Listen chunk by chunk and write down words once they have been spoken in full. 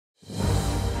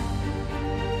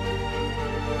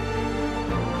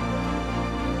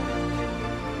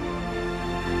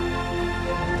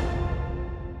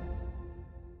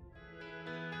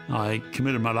I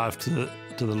committed my life to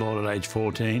the Lord at age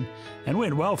 14 and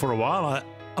went well for a while.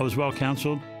 I was well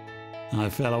counselled. I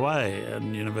fell away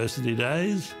in university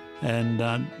days and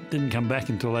didn't come back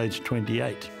until age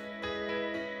 28.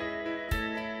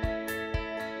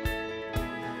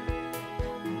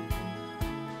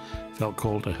 Felt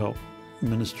called to help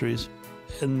ministries.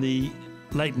 In the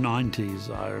late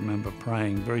 90s, I remember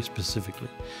praying very specifically,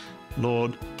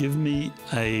 Lord, give me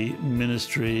a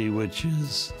ministry which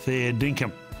is fair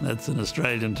dinkum. That's an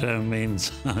Australian term,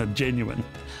 means genuine,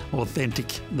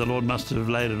 authentic. The Lord must have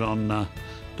laid it on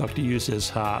Dr. Youssef's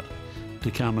heart to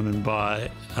come in and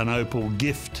buy an opal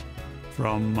gift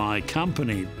from my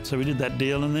company. So we did that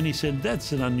deal, and then he said,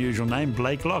 that's an unusual name,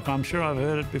 Blaiklock. I'm sure I've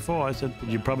heard it before. I said,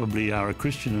 you probably are a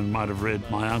Christian and might have read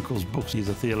my uncle's books. He's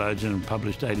a theologian and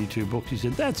published 82 books. He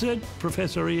said, that's it,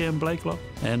 Professor E.M. Blaiklock.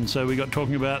 And so we got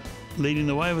talking about leading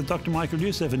the way with Dr. Michael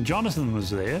Youssef, and Jonathan was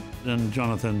there. And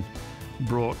Jonathan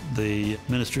brought the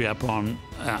ministry up on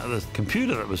the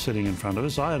computer that was sitting in front of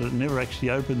us. I had never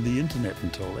actually opened the internet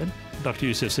until then. Dr.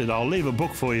 Youssef said, I'll leave a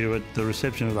book for you at the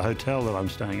reception of the hotel that I'm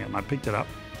staying at. And I picked it up.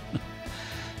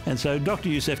 And so Dr.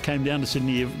 Youssef came down to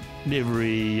Sydney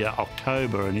every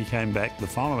October, and he came back the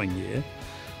following year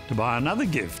to buy another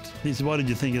gift. He said, what did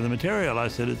you think of the material? I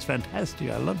said, it's fantastic.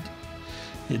 I loved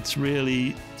it. It's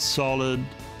really solid,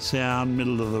 sound,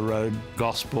 middle-of-the-road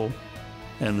gospel.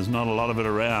 And there's not a lot of it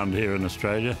around here in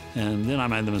Australia. And then I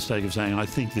made the mistake of saying, I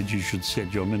think that you should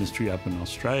set your ministry up in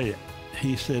Australia.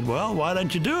 He said, well, why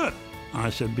don't you do it? I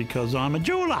said, because I'm a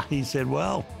jeweller. He said,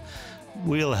 well,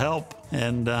 we'll help.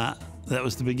 And that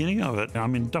was the beginning of it. I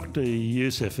mean, Dr.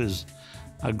 Youssef is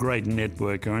a great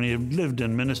networker, and he lived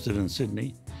and ministered in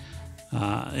Sydney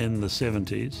in the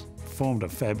 70s, formed a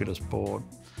fabulous board,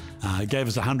 gave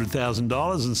us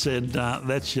 $100,000 and said,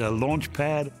 that's your launch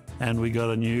pad. And we got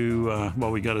a new,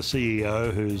 we got a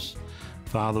CEO whose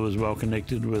father was well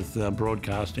connected with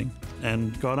broadcasting,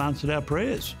 and God answered our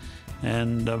prayers.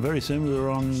 And very soon we were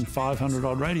on 500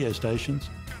 odd radio stations.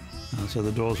 So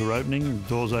the doors were opening.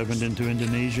 Doors opened into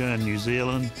Indonesia and New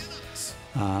Zealand,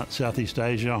 Southeast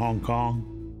Asia, Hong Kong.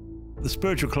 The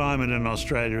spiritual climate in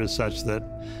Australia is such that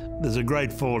there's a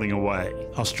great falling away.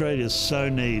 Australia so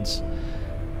needs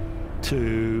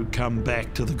to come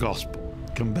back to the gospel,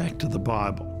 come back to the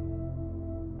Bible.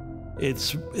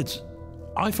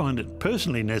 I find it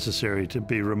personally necessary to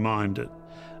be reminded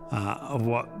of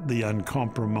what the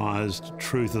uncompromised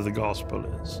truth of the gospel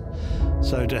is.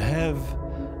 So to have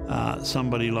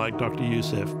somebody like Dr.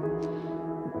 Youssef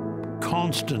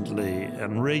constantly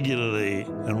and regularly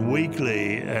and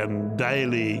weekly and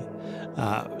daily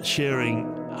sharing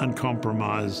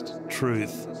uncompromised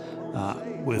truth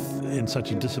in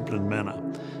such a disciplined manner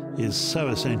is so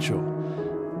essential.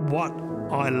 What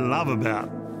I love about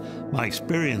my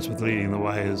experience with leading the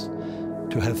way is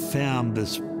to have found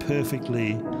this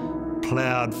perfectly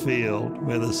ploughed field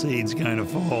where the seed's going to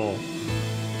fall,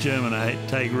 germinate,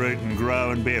 take root and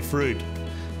grow and bear fruit,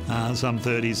 some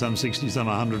 30, some 60, some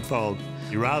 100-fold.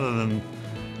 Rather than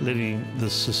letting the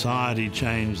society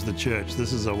change the church,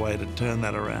 this is a way to turn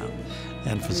that around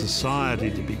and for society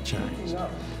to be changed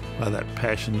by that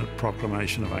passionate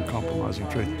proclamation of uncompromising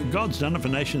truth. God's done it for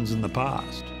nations in the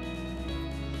past,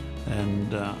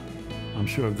 and I'm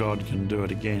sure God can do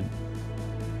it again.